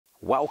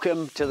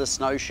Welcome to the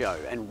Snow Show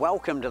and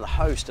welcome to the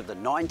host of the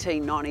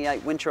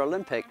 1998 Winter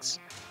Olympics,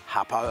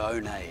 Happo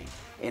One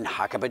in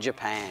Hakuba,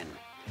 Japan.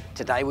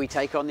 Today we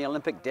take on the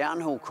Olympic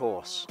downhill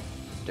course,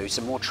 do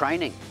some more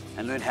training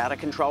and learn how to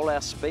control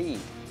our speed.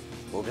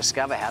 We'll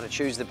discover how to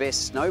choose the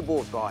best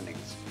snowboard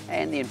bindings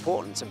and the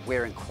importance of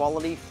wearing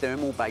quality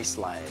thermal base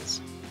layers.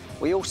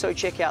 We also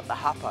check out the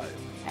Happo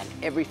and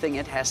everything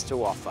it has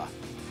to offer.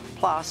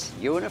 Plus,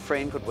 you and a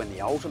friend could win the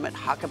ultimate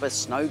Hakuba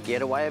snow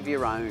getaway of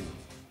your own.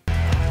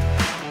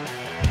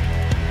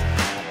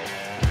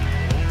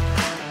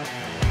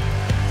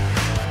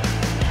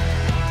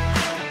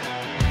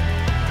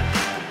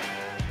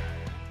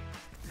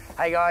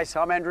 Hey guys,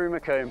 I'm Andrew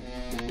McComb.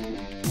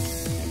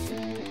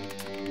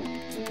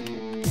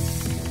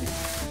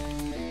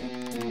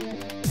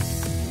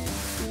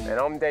 And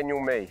I'm Daniel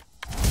Mee.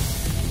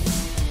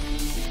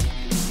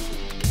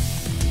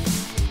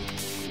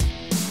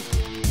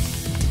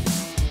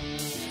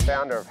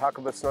 Founder of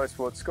Hakuba Snow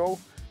Sport School,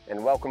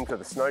 and welcome to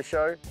the Snow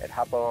Show at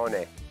Happo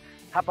One.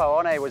 Happo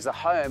One was the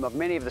home of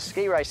many of the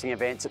ski racing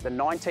events at the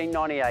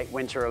 1998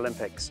 Winter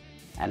Olympics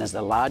and is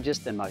the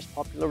largest and most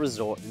popular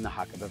resort in the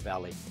Hakuba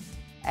Valley.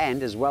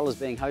 And as well as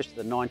being host of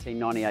the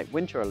 1998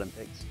 Winter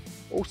Olympics,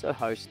 also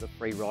hosts the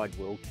Freeride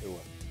World Tour.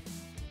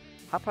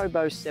 Happo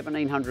boasts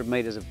 1,700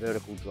 metres of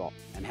vertical drop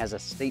and has a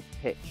steep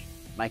pitch,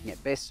 making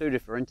it best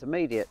suited for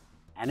intermediate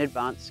and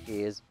advanced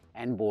skiers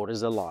and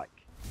boarders alike.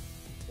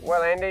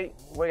 Well Andy,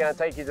 we're going to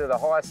take you to the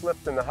highest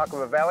lift in the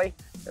Hakuba Valley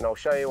and I'll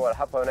show you what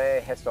Happo One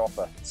has to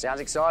offer. Sounds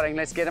exciting,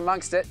 let's get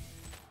amongst it.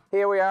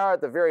 Here we are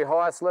at the very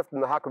highest lift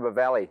in the Hakuba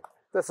Valley.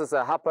 This is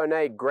a Happo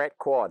One Grat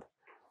Quad.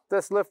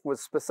 This lift was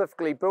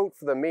specifically built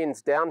for the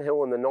men's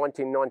downhill in the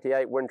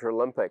 1998 Winter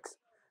Olympics.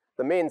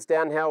 The men's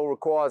downhill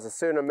requires a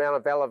certain amount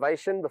of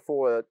elevation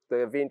before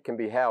the event can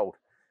be held.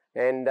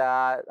 And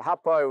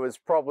Happo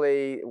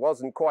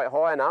wasn't quite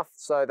high enough,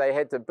 so they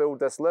had to build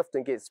this lift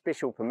and get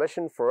special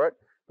permission for it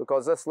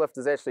because this lift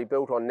is actually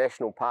built on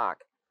National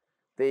Park.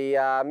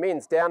 The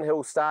men's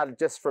downhill started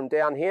just from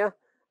down here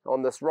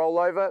on this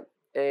rollover,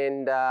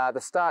 and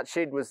the start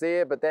shed was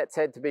there, but that's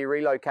had to be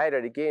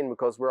relocated again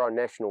because we're on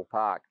National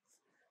Park.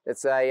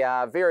 It's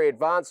a very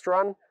advanced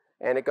run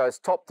and it goes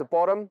top to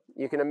bottom.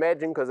 You can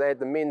imagine because they had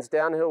the men's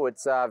downhill,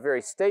 it's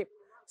very steep.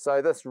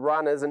 So this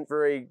run isn't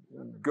very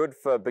good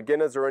for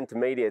beginners or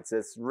intermediates.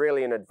 It's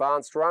really an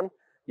advanced run.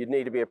 You'd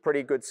need to be a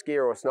pretty good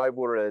skier or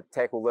snowboarder to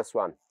tackle this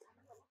one.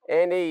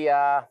 Andy,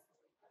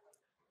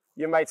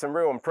 you made some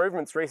real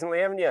improvements recently,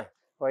 haven't you?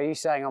 Well, are you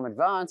saying I'm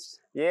advanced?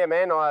 Yeah,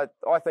 man, I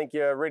think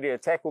you're ready to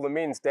tackle the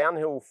men's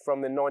downhill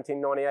from the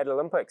 1998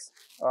 Olympics.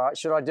 All right,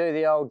 should I do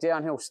the old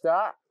downhill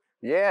start?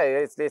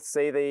 Yeah, let's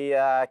see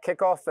the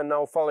kickoff and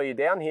I'll follow you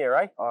down here,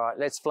 eh? All right,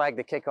 let's flag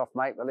the kickoff,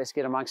 mate, but let's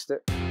get amongst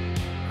it.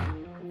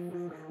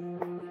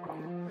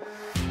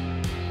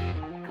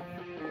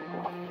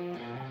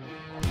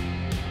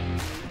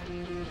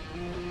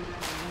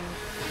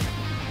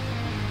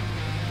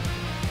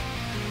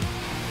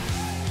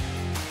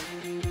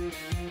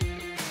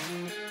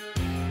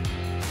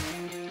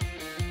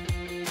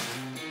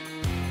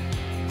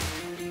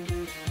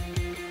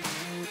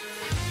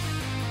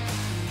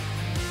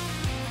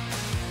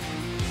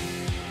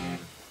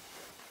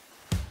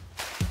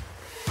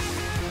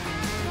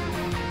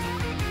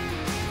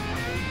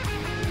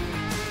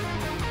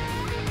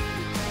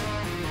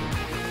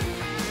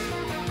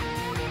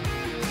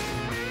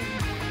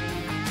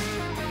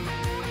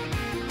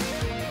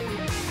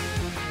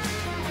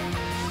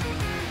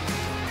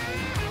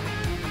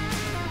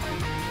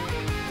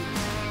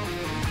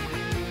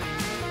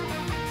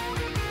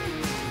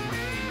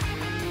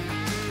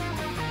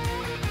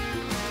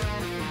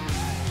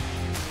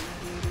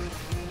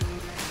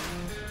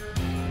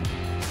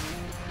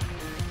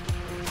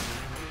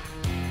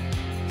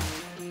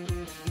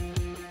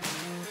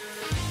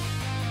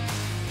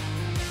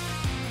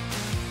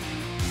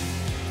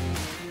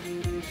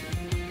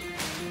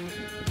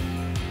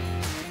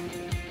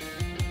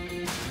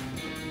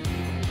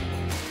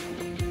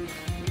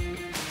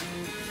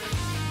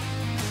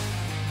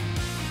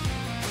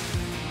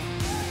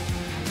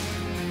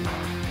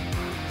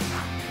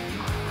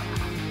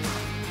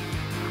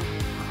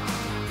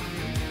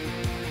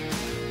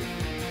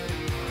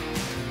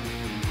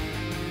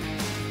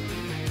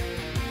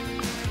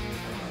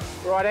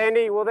 Right,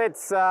 Andy, well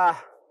that's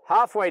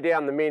halfway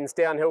down the men's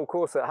downhill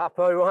course at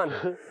Happo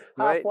One.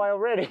 Halfway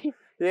already?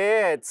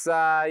 Yeah, it's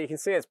you can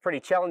see it's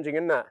pretty challenging,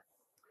 isn't it?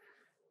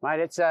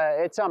 Mate,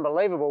 it's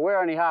unbelievable. We're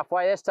only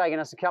halfway. That's taken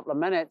us a couple of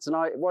minutes. And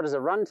what does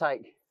a run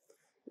take?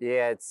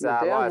 Yeah, it's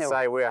like I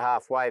say, we're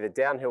halfway. The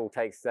downhill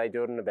they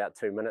do it in about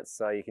 2 minutes.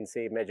 So you can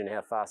imagine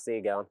how fast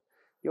they're going.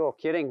 You're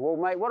kidding. Well,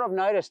 mate, what I've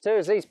noticed too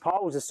is these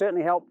poles have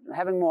certainly helped.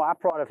 Having more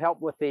upright have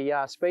helped with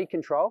the speed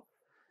control.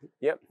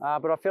 Yep.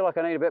 But I feel like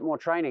I need a bit more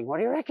training. What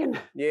do you reckon?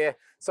 Yeah,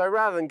 so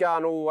rather than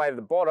going all the way to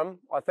the bottom,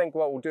 I think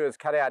what we'll do is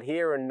cut out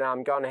here and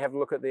go and have a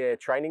look at their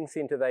training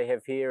centre they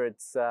have here.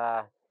 It's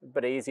a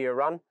bit easier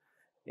run,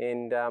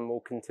 and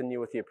we'll continue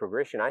with your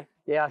progression, eh?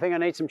 Yeah, I think I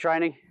need some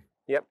training.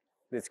 Yep,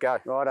 let's go.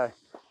 Righto.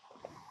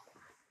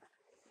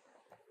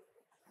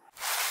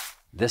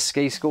 This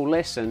ski school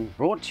lesson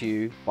brought to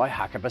you by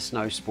Hakuba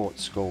Snow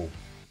Sports School.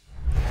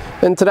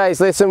 In today's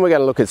lesson we're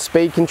going to look at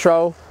speed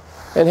control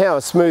and how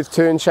a smooth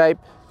turn shape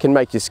can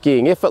make your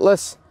skiing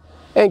effortless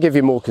and give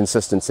you more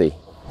consistency.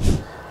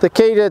 The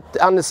key to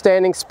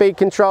understanding speed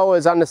control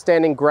is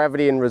understanding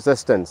gravity and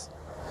resistance.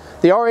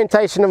 The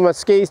orientation of my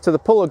skis to the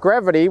pull of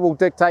gravity will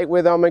dictate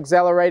whether I'm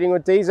accelerating or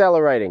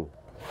decelerating.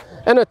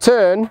 In a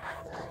turn,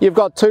 you've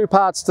got two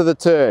parts to the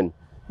turn.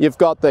 You've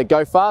got the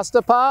go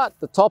faster part,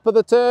 the top of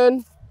the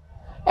turn,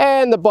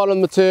 and the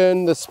bottom of the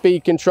turn, the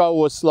speed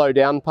control or slow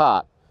down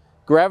part.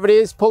 Gravity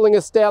is pulling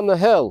us down the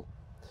hill.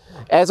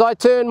 As I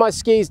turn my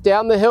skis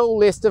down the hill,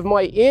 less of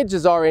my edge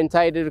is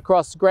orientated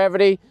across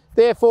gravity,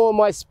 therefore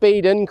my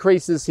speed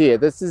increases here.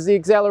 This is the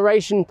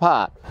acceleration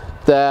part.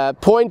 The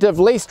point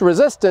of least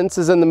resistance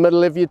is in the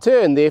middle of your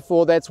turn,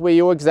 therefore that's where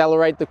you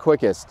accelerate the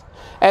quickest.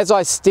 As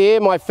I steer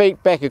my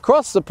feet back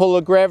across the pull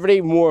of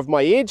gravity, more of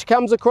my edge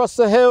comes across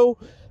the hill,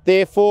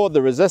 therefore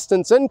the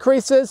resistance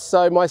increases,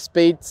 so my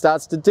speed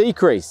starts to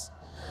decrease.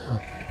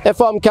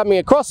 If I'm coming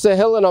across the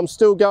hill and I'm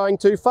still going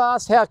too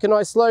fast, how can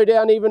I slow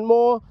down even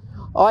more?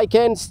 I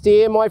can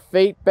steer my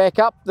feet back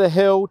up the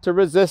hill to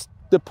resist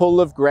the pull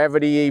of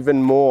gravity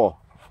even more.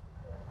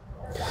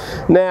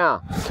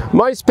 Now,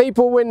 most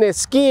people when they're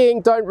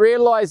skiing don't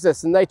realize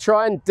this and they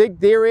try and dig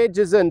their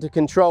edges in to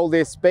control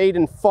their speed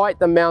and fight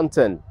the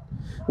mountain.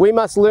 We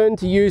must learn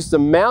to use the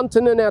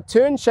mountain in our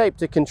turn shape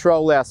to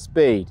control our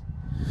speed.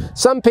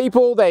 Some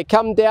people, they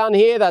come down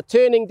here, they're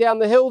turning down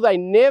the hill, they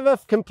never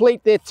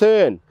complete their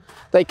turn.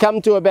 They come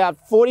to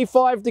about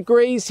 45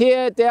 degrees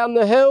here down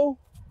the hill,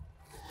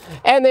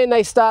 and then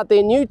they start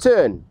their new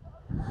turn.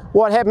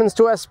 What happens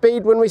to our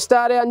speed when we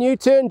start our new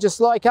turn?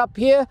 Just like up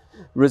here,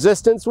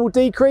 resistance will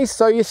decrease,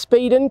 so your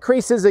speed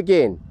increases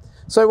again.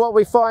 So what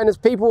we find is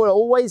people are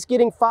always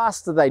getting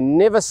faster, they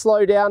never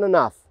slow down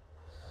enough.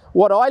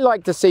 What I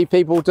like to see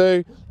people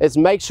do is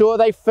make sure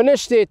they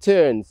finish their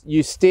turns.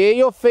 You steer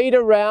your feet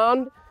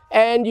around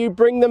and you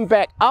bring them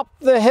back up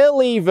the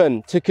hill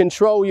even to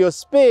control your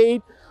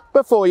speed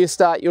before you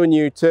start your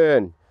new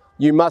turn.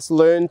 You must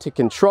learn to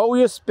control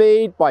your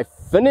speed by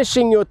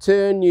finishing your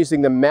turn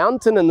using the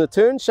mountain and the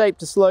turn shape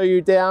to slow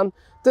you down.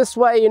 This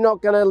way you're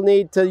not going to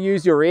need to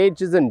use your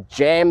edges and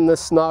jam the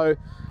snow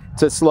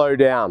to slow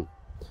down.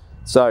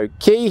 So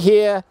key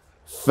here,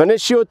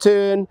 finish your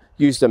turn,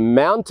 use the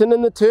mountain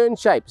and the turn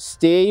shape,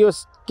 steer your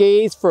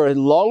skis for a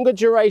longer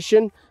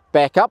duration,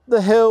 back up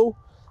the hill,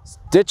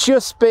 ditch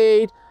your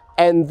speed,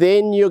 and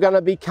then you're going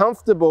to be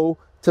comfortable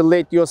to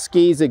let your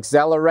skis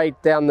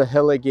accelerate down the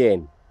hill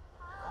again.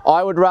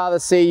 I would rather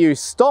see you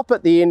stop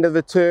at the end of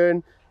the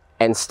turn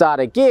and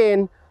start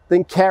again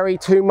than carry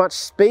too much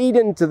speed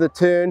into the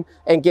turn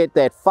and get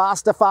that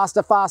faster,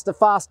 faster, faster,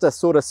 faster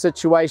sort of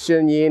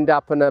situation. You end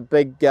up in a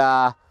big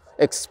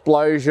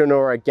explosion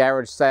or a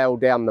garage sale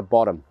down the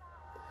bottom.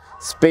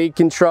 Speed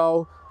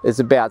control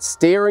is about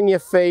steering your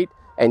feet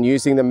and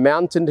using the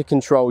mountain to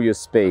control your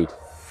speed.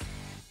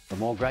 For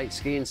more great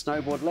ski and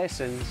snowboard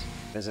lessons,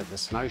 visit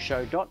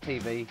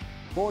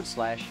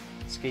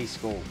thesnowshow.tv/ski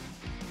school.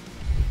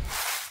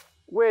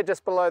 We're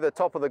just below the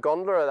top of the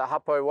gondola at the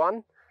Happo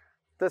One.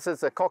 This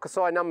is the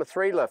Kokosai number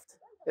 3 lift.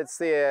 It's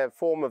their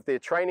form of their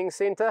training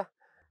centre.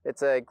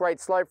 It's a great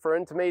slope for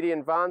intermediate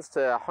and advanced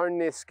to hone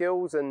their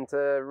skills and to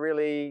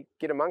really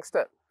get amongst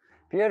it.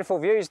 Beautiful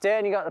views,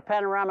 Dan. You got the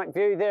panoramic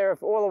view there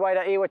of all the way to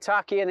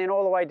Iwataki and then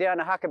all the way down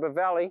to Hakuba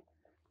Valley,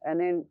 and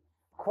then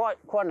quite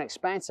an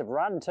expansive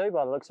run too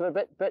by the looks of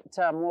it, bit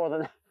more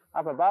than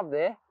up above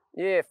there.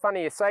 Yeah,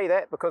 funny you say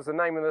that because the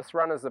name of this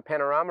run is the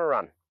Panorama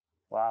Run.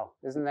 Wow,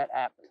 isn't that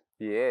apt?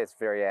 Yeah, it's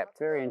very apt.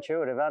 Very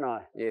intuitive, aren't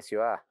I? Yes,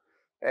 you are.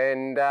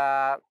 And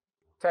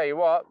tell you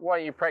what, why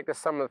don't you practice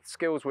some of the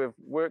skills we've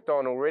worked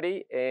on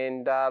already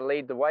and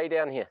lead the way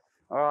down here.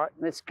 All right,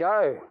 let's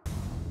go.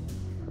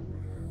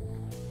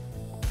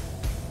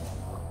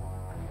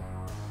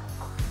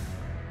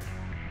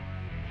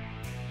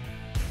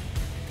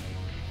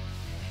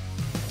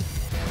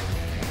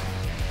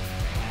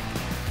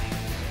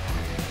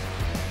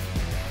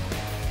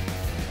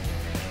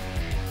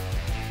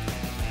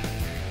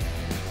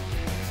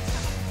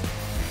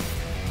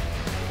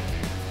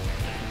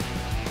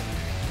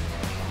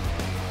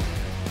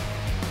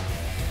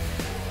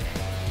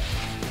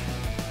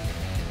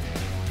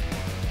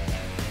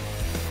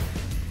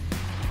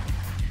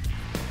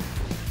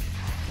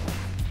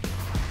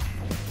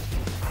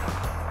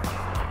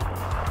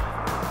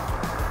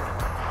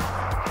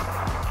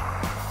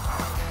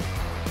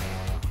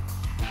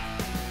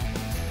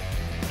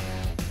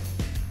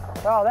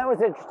 Oh, that was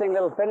an interesting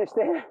little finish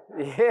there.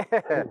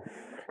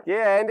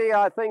 Yeah, Andy,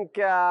 I think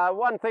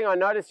one thing I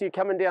noticed you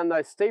coming down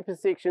those steeper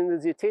sections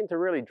is you tend to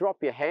really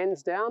drop your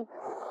hands down,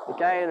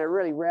 okay, and it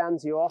really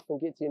rounds you off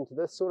and gets you into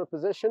this sort of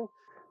position.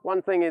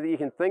 One thing that you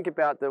can think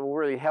about that will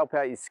really help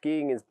out your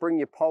skiing is bring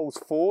your poles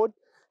forward,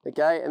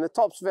 okay, and the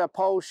tops of our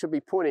poles should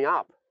be pointing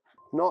up,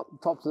 not the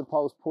tops of the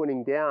poles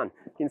pointing down.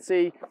 You can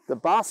see the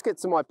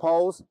baskets of my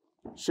poles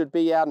should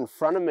be out in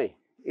front of me.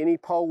 Any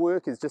pole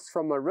work is just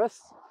from my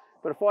wrists.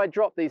 But if I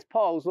drop these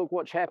poles, look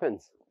what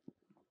happens.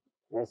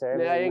 Yeah, so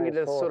Now you can get moves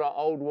this forward. sort of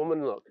old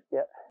woman look.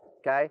 Yep.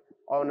 Okay,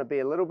 I want to be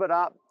a little bit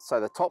up, so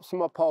the tops of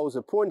my poles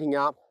are pointing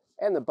up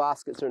and the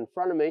baskets are in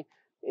front of me.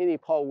 Any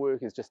pole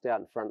work is just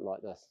out in front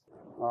like this.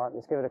 All right,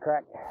 let's give it a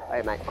crack.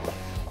 Hey mate.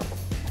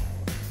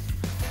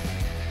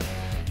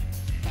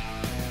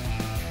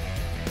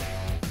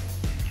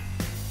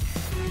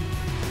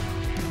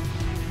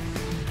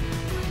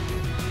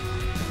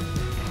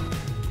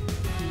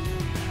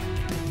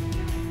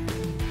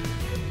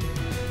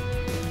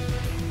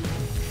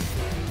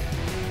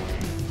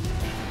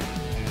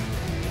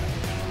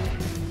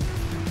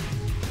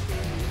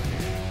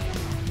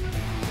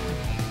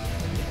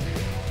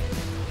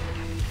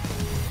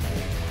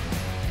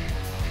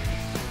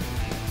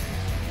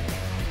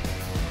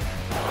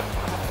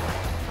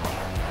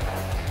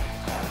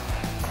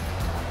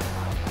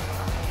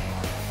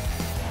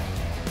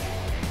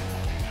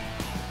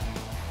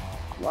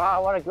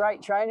 Wow, what a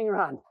great training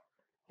run.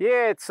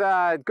 Yeah, it's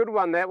a good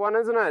one, that one,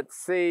 isn't it?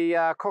 It's the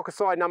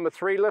Kokosai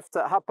 #3 lift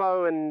at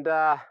Happo, and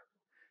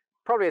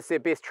probably it's their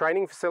best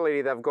training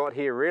facility they've got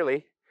here,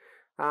 really.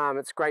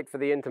 It's great for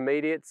the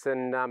intermediates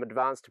and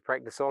advanced to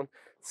practice on.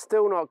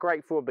 Still not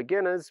great for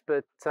beginners,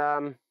 but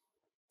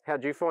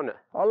how'd you find it?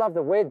 I love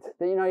the width.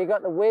 You know, you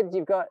got the width,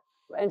 you've got,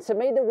 and to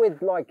me the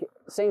width like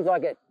seems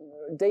like it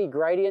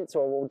degradients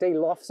or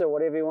de-lofts or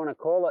whatever you want to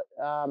call it.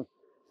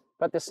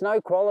 But the snow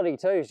quality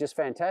too is just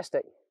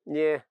fantastic.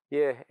 Yeah,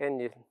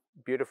 and your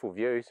beautiful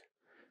views.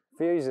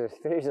 Views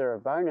are a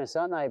bonus,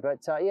 aren't they?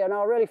 But yeah,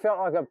 no, I really felt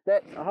like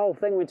that whole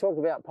thing we talked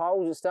about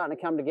poles is starting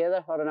to come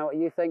together. I don't know what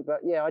you think,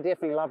 but yeah, I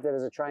definitely loved it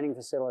as a training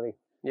facility.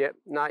 Yep,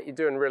 no, you're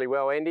doing really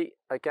well, Andy.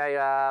 Okay,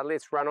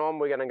 let's run on.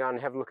 We're going to go and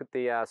have a look at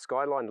the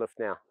Skyline lift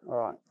now. All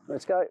right,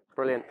 let's go.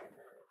 Brilliant.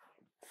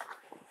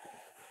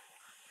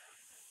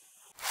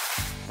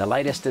 The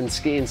latest in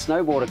ski and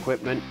snowboard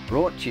equipment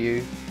brought to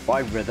you by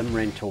Rhythm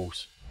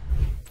Rentals.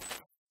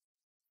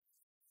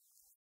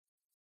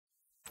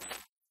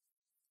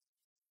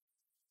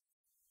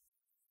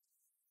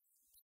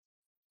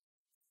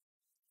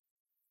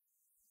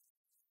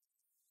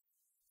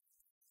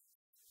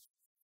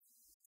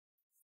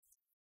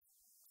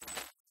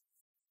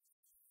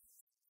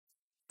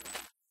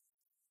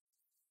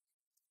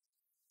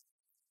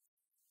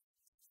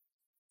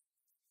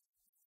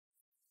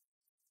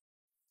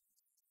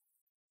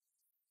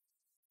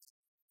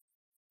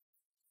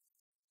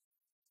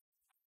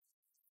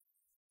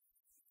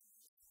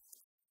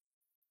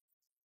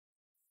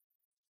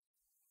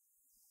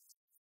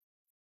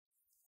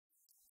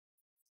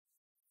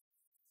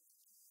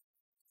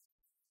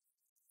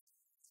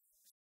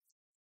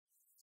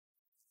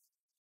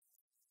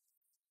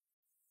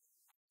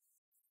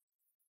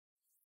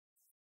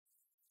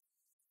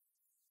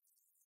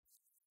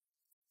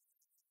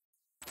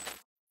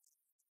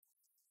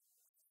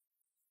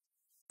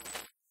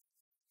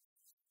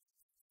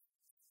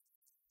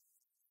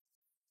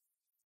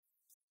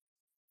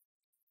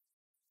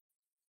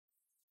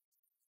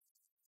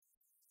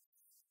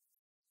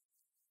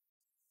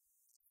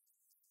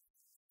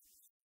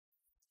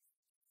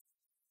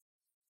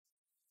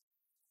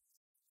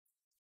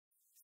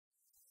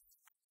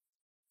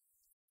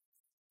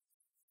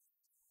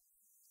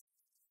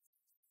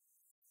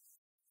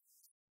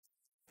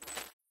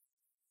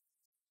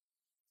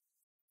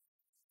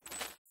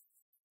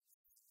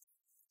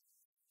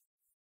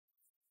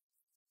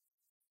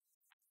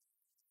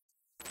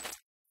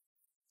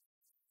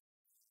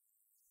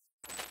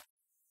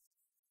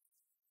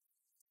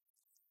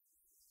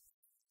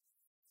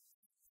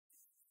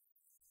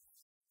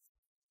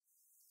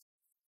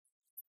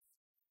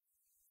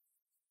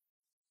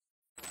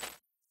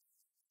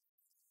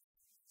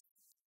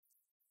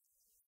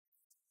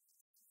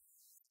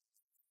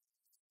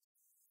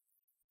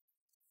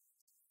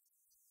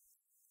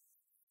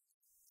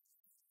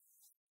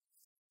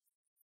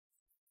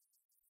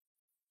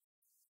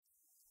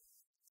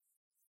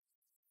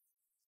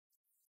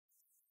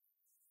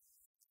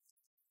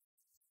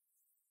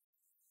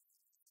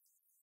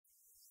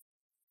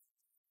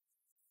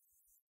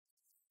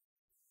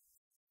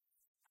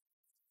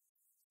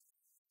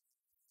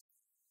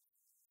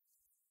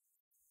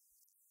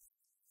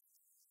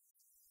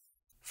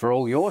 For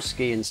all your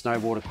ski and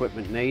snowboard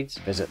equipment needs,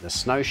 visit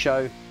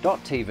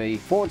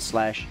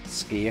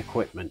thesnowshow.tv/ski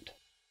equipment.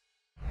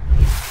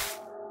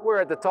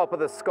 We're at the top of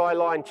the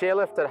Skyline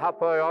chairlift at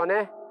Happo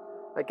One.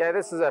 Okay,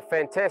 this is a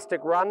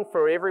fantastic run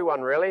for everyone,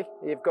 really.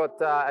 You've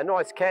got a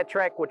nice cat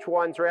track which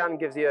winds around and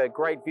gives you a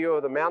great view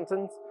of the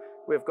mountains.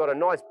 We've got a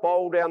nice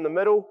bowl down the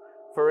middle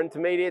for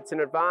intermediates and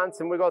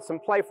advanced, and we've got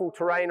some playful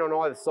terrain on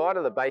either side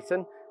of the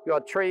basin. You've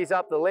got trees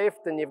up the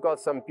left, and you've got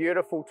some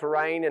beautiful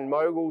terrain and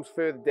moguls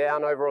further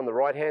down over on the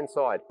right-hand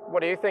side.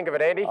 What do you think of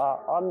it, Andy?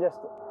 I'm just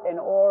in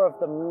awe of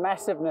the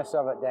massiveness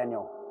of it,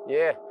 Daniel.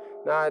 Yeah,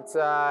 no, it's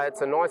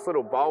a nice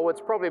little bowl.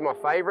 It's probably my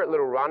favourite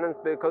little run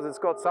because it's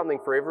got something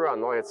for everyone,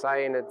 like I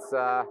say, and it's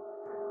yeah,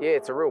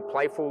 it's a real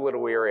playful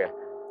little area.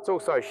 It's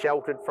also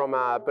sheltered from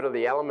a bit of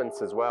the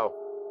elements as well.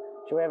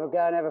 Shall we ever go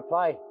and have a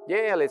play?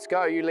 Yeah, let's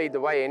go. You lead the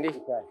way, Andy.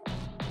 Okay.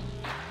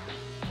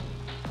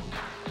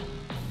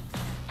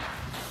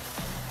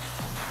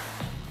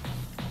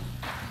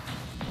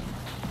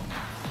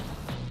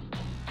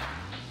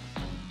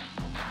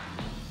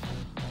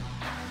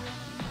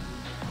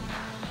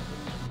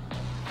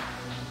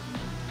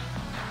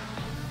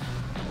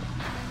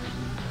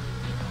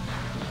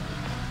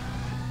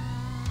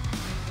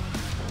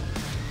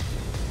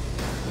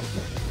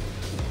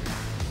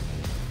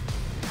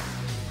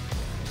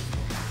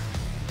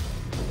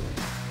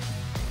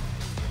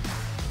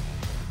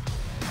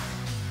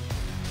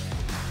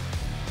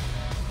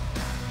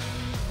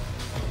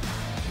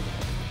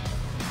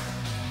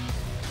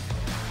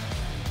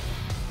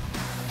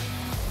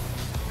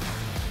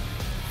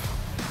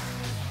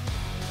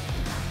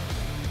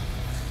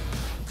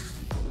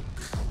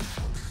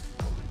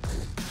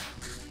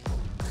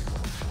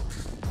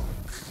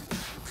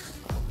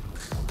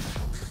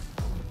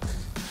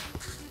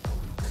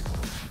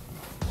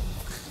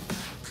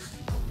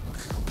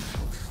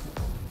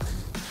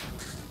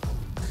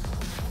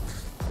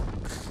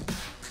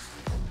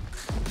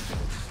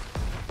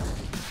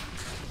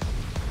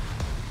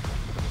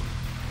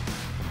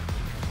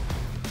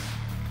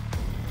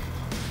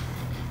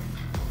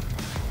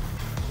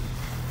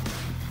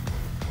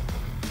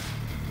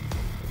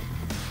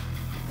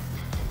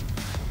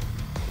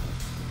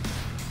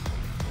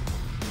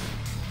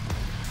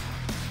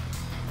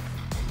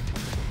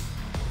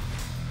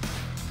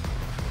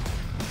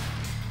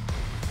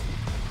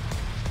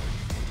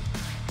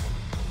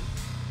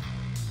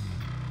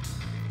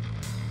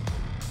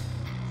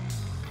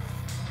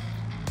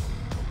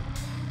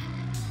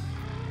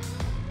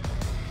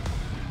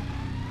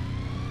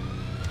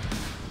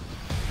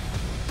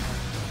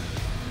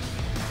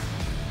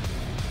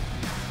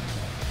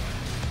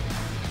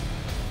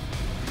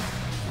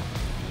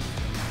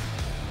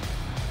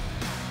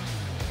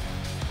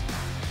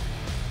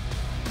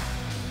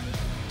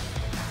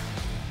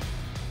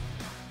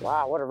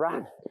 Wow, what a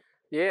run.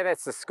 Yeah,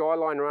 that's the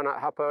skyline run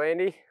at Happo.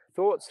 Andy,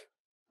 thoughts?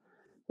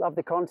 Love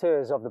the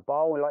contours of the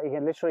bowl. Like, you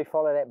can literally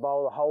follow that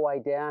bowl the whole way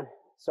down,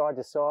 side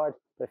to side.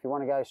 But if you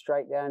want to go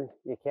straight down,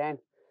 you can.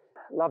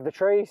 Love the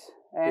trees,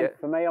 and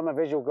for me, I'm a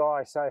visual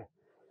guy, so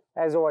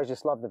as always,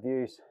 just love the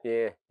views.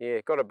 Yeah,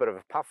 got a bit of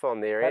a puff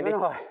on there, Andy.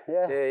 Haven't I?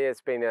 Yeah. Yeah,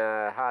 it's been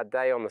a hard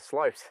day on the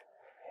slopes.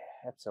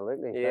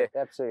 Absolutely. Yeah.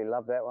 Absolutely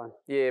love that one.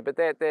 Yeah, but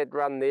that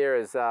run there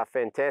is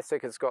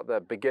fantastic. It's got the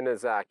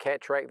beginner's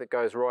cat track that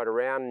goes right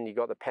around, and you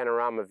got the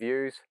panorama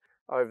views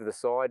over the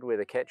side where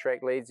the cat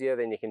track leads you.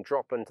 Then you can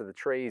drop into the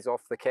trees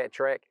off the cat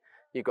track.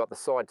 You've got the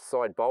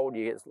side-to-side bowl.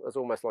 It's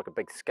almost like a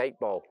big skate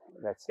bowl.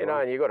 That's you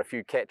know, and you've got a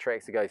few cat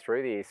tracks to go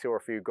through there. You saw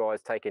a few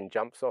guys taking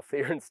jumps off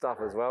there and stuff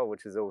as well,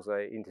 which is also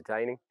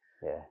entertaining.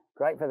 Yeah,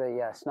 great for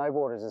the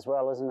snowboarders as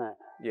well, isn't it?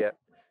 Yeah.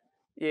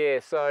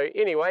 Yeah, so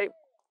anyway,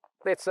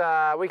 let's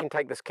we can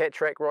take this cat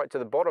track right to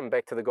the bottom,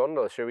 back to the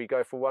gondola. Should we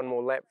go for one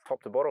more lap,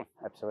 top to bottom?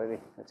 Absolutely,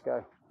 let's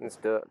go. Let's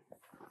do it.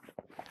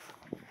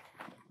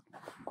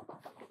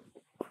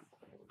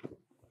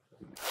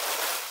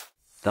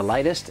 The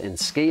latest in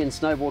ski and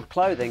snowboard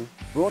clothing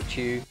brought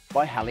to you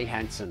by Helly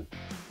Hansen,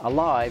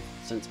 alive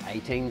since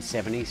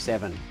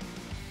 1877.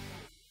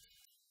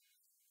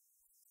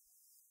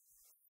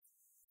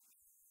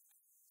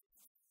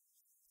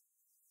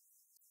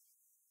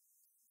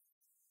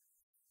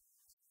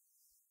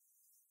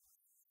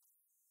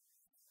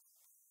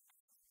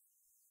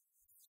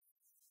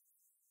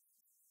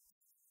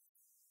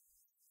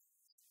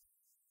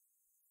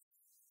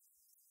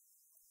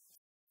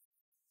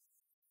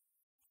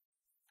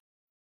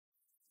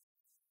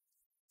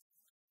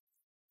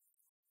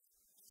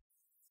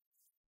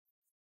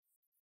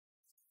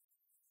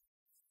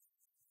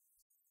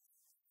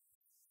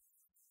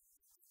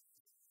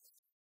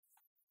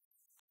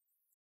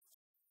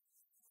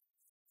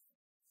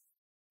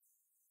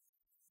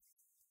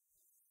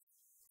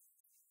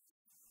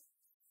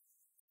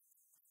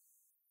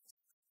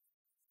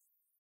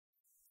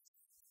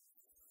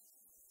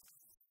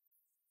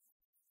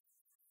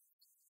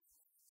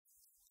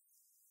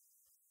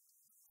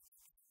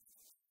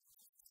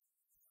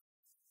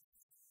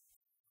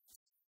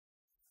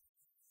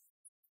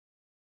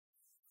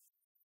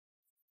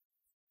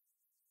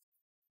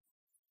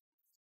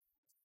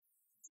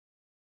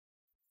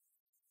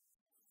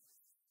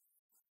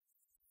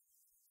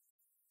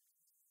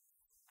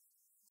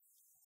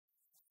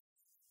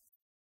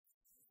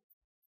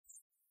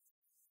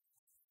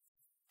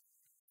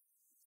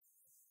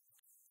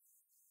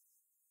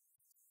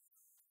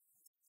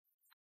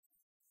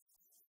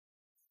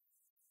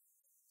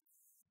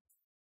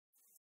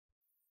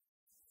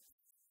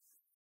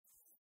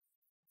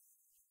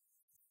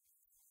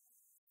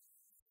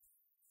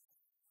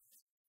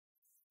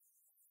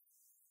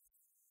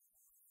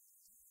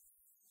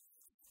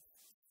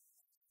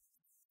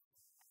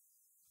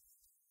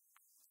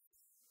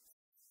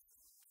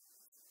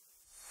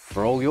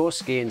 For all your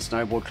ski and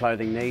snowboard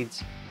clothing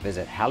needs,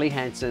 visit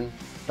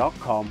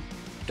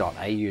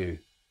hellyhansen.com.au.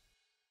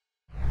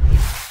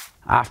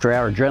 After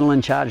our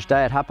adrenaline-charged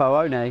day at Happo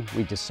One,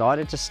 we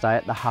decided to stay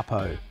at the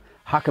Happo,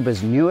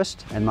 Hakuba's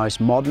newest and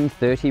most modern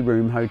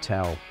 30-room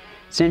hotel,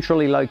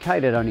 centrally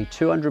located only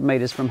 200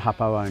 metres from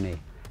Happo One,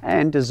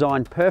 and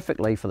designed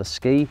perfectly for the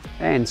ski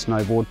and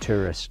snowboard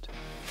tourist.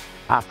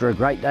 After a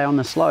great day on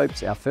the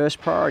slopes, our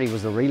first priority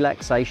was the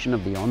relaxation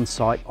of the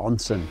on-site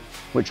onsen,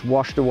 which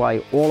washed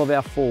away all of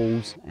our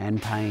falls and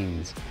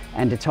pains.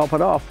 And to top it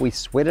off, we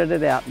sweated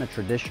it out in the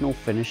traditional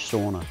Finnish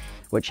sauna,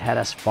 which had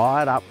us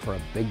fired up for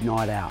a big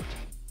night out.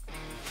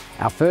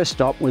 Our first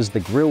stop was the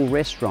Grill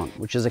Restaurant,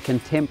 which is a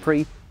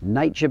contemporary,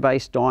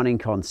 nature-based dining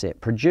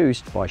concept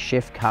produced by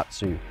Chef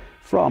Katsu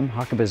from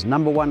Hakuba's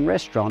 #1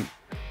 restaurant,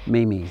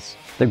 Mimi's.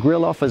 The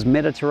grill offers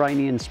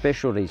Mediterranean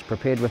specialties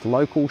prepared with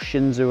local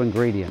Shinzu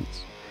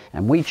ingredients,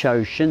 and we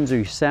chose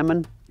Shinzu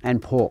salmon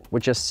and pork,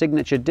 which are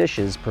signature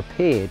dishes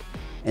prepared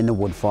in the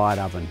wood-fired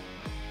oven.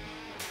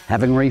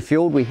 Having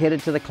refueled, we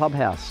headed to the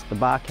clubhouse, the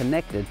bar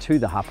connected to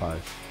the Happo.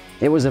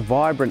 It was a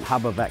vibrant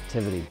hub of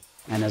activity,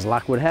 and as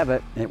luck would have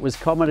it, it was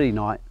comedy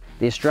night.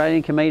 The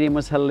Australian comedian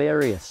was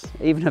hilarious,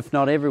 even if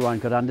not everyone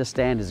could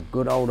understand his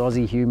good old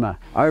Aussie humour.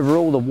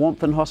 Overall, the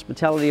warmth and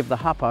hospitality of the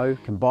Happo,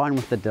 combined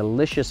with the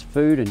delicious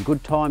food and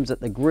good times at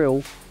the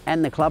grill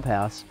and the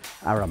clubhouse,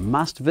 are a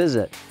must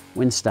visit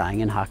when staying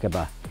in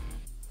Hakuba.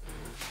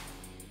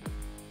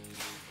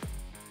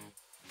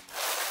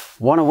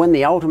 Want to win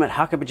the ultimate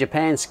Hakuba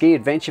Japan ski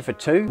adventure for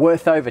two,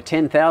 worth over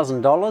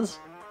 $10,000?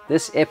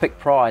 This epic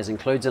prize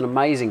includes an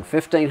amazing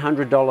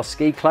 $1,500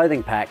 ski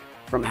clothing pack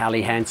from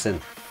Helly Hansen,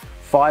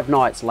 5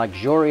 nights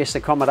luxurious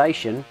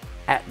accommodation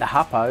at the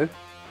Happo,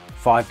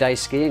 5 days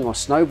skiing or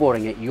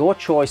snowboarding at your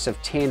choice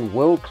of 10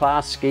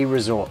 world-class ski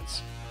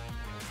resorts,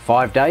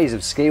 5 days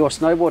of ski or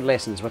snowboard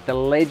lessons with the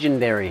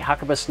legendary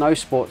Hakuba Snow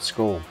Sports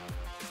School,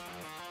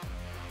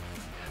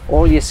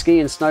 all your ski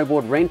and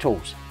snowboard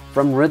rentals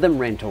from Rhythm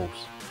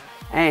Rentals,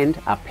 and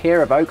a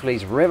pair of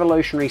Oakley's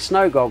revolutionary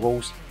snow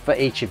goggles for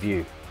each of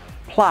you,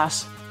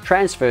 plus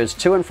transfers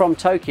to and from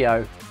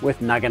Tokyo with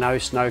Nagano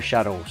snow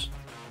shuttles.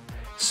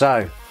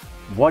 So,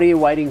 What are you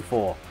waiting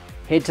for?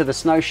 Head to the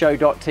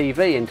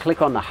snowshow.tv and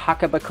click on the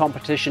Hakuba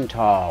competition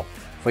tile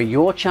for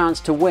your chance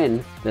to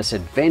win this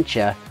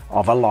adventure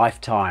of a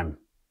lifetime.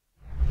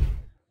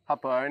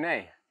 Happo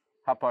One,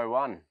 Happo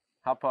One,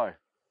 Happo.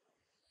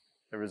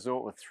 A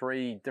resort with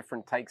 3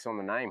 different takes on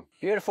the name.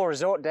 Beautiful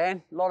resort,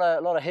 Dan. A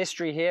lot of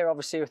history here,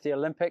 obviously with the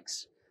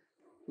Olympics.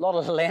 A lot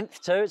of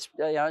length too. It's,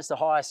 you know, it's the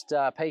highest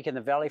peak in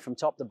the valley from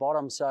top to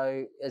bottom,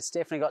 so it's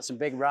definitely got some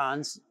big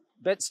runs.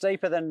 Bit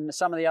steeper than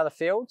some of the other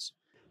fields,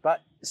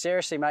 but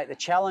seriously, mate, the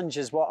challenge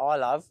is what I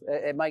love.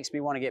 It makes me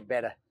want to get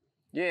better.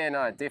 Yeah,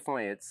 no,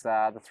 definitely. It's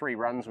the 3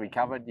 runs we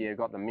covered. You've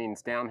got the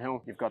men's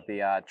downhill, you've got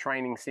the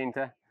training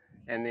centre,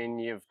 and then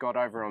you've got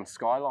over on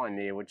Skyline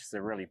there, which is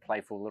a really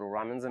playful little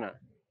run, isn't it?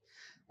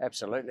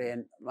 Absolutely,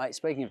 and mate,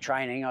 speaking of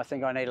training, I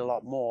think I need a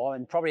lot more,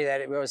 and probably that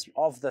it was,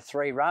 of the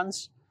 3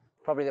 runs,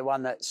 probably the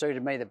one that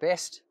suited me the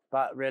best,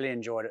 but really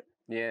enjoyed it.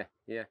 Yeah,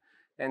 yeah.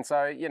 And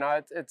so, you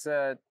know,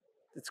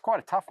 it's quite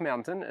a tough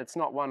mountain. It's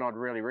not one I'd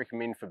really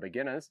recommend for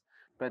beginners,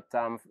 but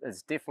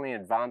it's definitely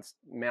an advanced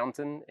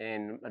mountain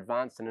and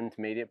advanced and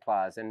intermediate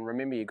players. And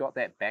remember, you got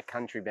that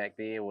backcountry back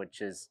there,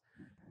 which is,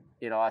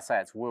 you know, I say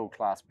it's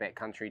world-class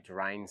backcountry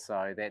terrain,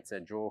 so that's a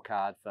draw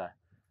card for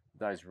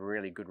those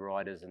really good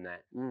riders in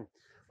that.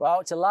 Well,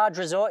 it's a large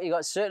resort. You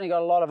certainly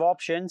got a lot of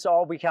options.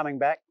 I'll be coming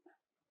back.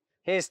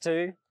 Here's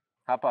to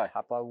Happo.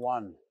 Happo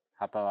One.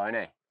 Happo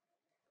One.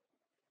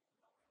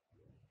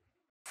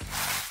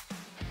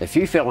 If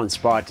you feel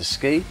inspired to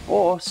ski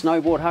or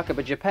snowboard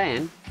Hakuba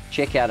Japan,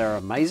 check out our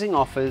amazing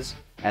offers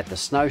at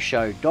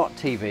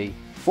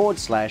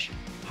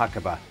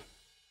thesnowshow.tv/Hakuba.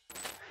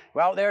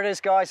 Well, there it is,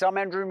 guys. I'm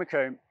Andrew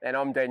McComb. And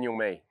I'm Daniel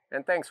Mee.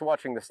 And thanks for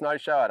watching The Snow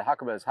Show at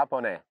Hakuba's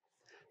Happo One.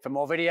 For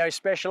more videos,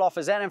 special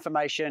offers and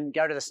information,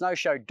 go to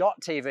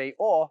thesnowshow.tv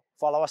or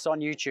follow us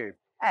on YouTube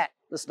at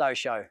The Snow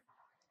Show.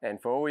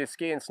 And for all your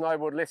ski and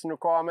snowboard lesson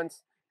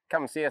requirements,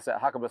 come and see us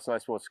at Hakuba Snow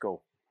Sports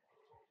School.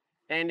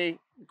 Andy,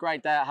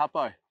 great day at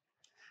Happo.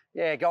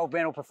 Yeah, gold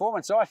medal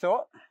performance, I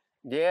thought.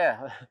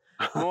 Yeah,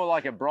 more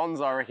like a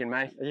bronze, I reckon,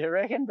 mate. You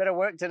reckon? Bit of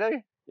work to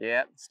do?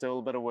 Yeah, still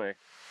a bit of work.